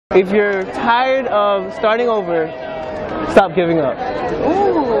If you're tired of starting over, stop giving up.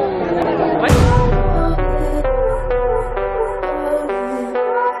 Ooh. What?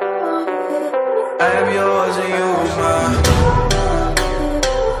 I am yours and you are mine.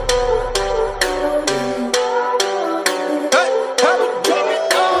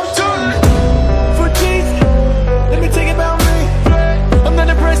 For Jesus, let me take it about me. I'm not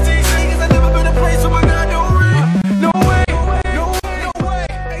impressed these things. I've never been a place where my God don't read. No way, no way, no way.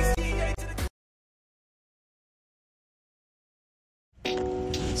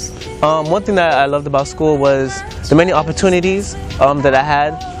 One thing that I loved about school was the many opportunities that I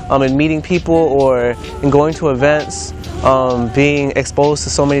had in meeting people or in going to events, being exposed to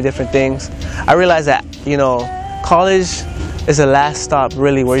so many different things. I realized that, you know, college is the last stop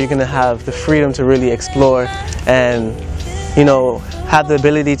really where you're going to have the freedom to really explore and, you know, have the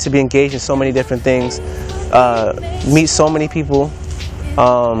ability to be engaged in so many different things, meet so many people,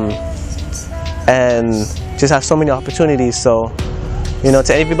 and just have so many opportunities. So, you know,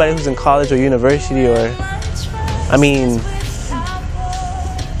 to everybody who's in college or university or, I mean,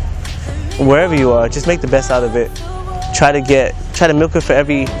 wherever you are, just make the best out of it. Try to milk it for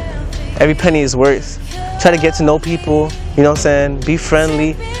every penny is worth. Try to get to know people, you know what I'm saying? Be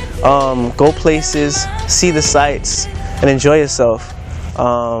friendly, go places, see the sights, and enjoy yourself.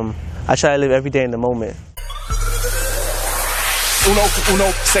 I try to live every day in the moment. Uno,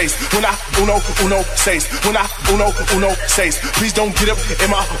 seis. When I, uno, seis. When I, uno, seis. Please don't get up in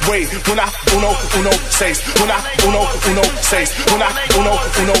my way. When I, uno, seis. When I, uno, seis. When I, uno,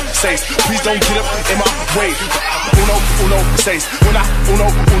 seis. Please don't get up in my way. Uno, seis. When I, uno,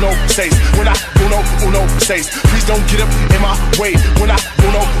 seis. When I, uno, seis. Please don't get up in my way. When I,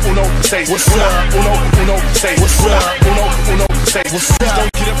 uno, seis. When I, uno, seis. When I, uno, seis. Please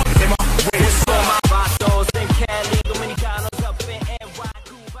don't get up in my way.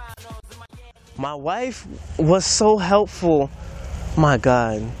 My wife was so helpful. My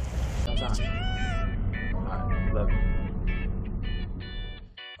God.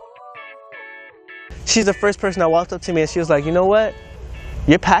 She's the first person that walked up to me and she was like, you know what?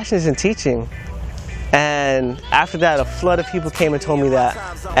 Your passion is in teaching. And after that, a flood of people came and told me that.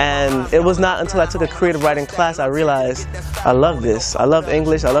 And it was not until I took a creative writing class I realized I love this. I love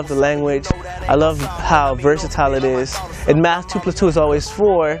English. I love the language. I love how versatile it is. In math, 2 + 2 is always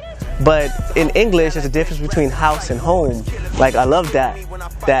 4. But in English, there's a difference between house and home. Like, I love that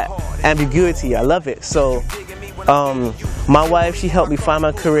ambiguity. I love it. So my wife, she helped me find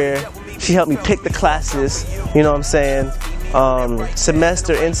my career. She helped me pick the classes, you know what I'm saying?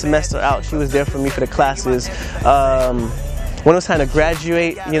 Semester in, semester out, she was there for me for the classes. When it was time to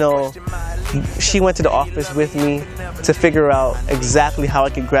graduate, you know, she went to the office with me to figure out exactly how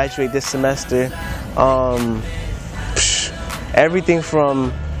I could graduate this semester. Everything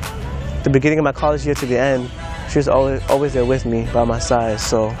from the beginning of my college year to the end, she was always there with me, by my side.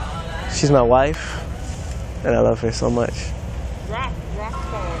 So she's my wife, and I love her so much.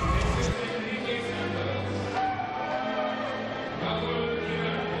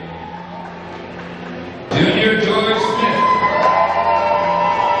 Junior George Smith.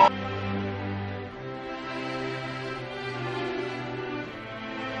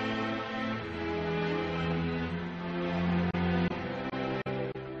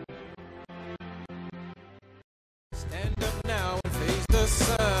 Stand up now and face the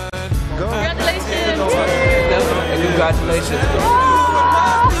sun. Congratulations. Congratulations.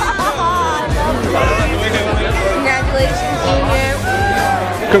 Congratulations,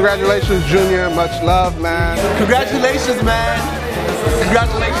 Junior. Congratulations, Junior. Much love, man. Congratulations, man.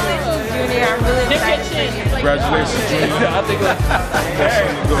 Congratulations. Junior, I'm really excited for you. Congratulations, Junior.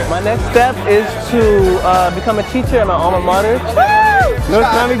 My next step is to become a teacher at my alma mater,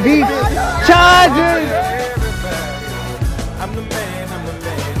 North Miami Beach Chargers. I'm the man, I'm the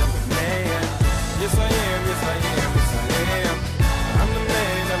man, I'm the man. Yes, I am, yes, I am, yes, I am. I'm the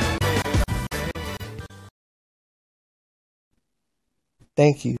man, I'm the man.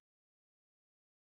 Thank you.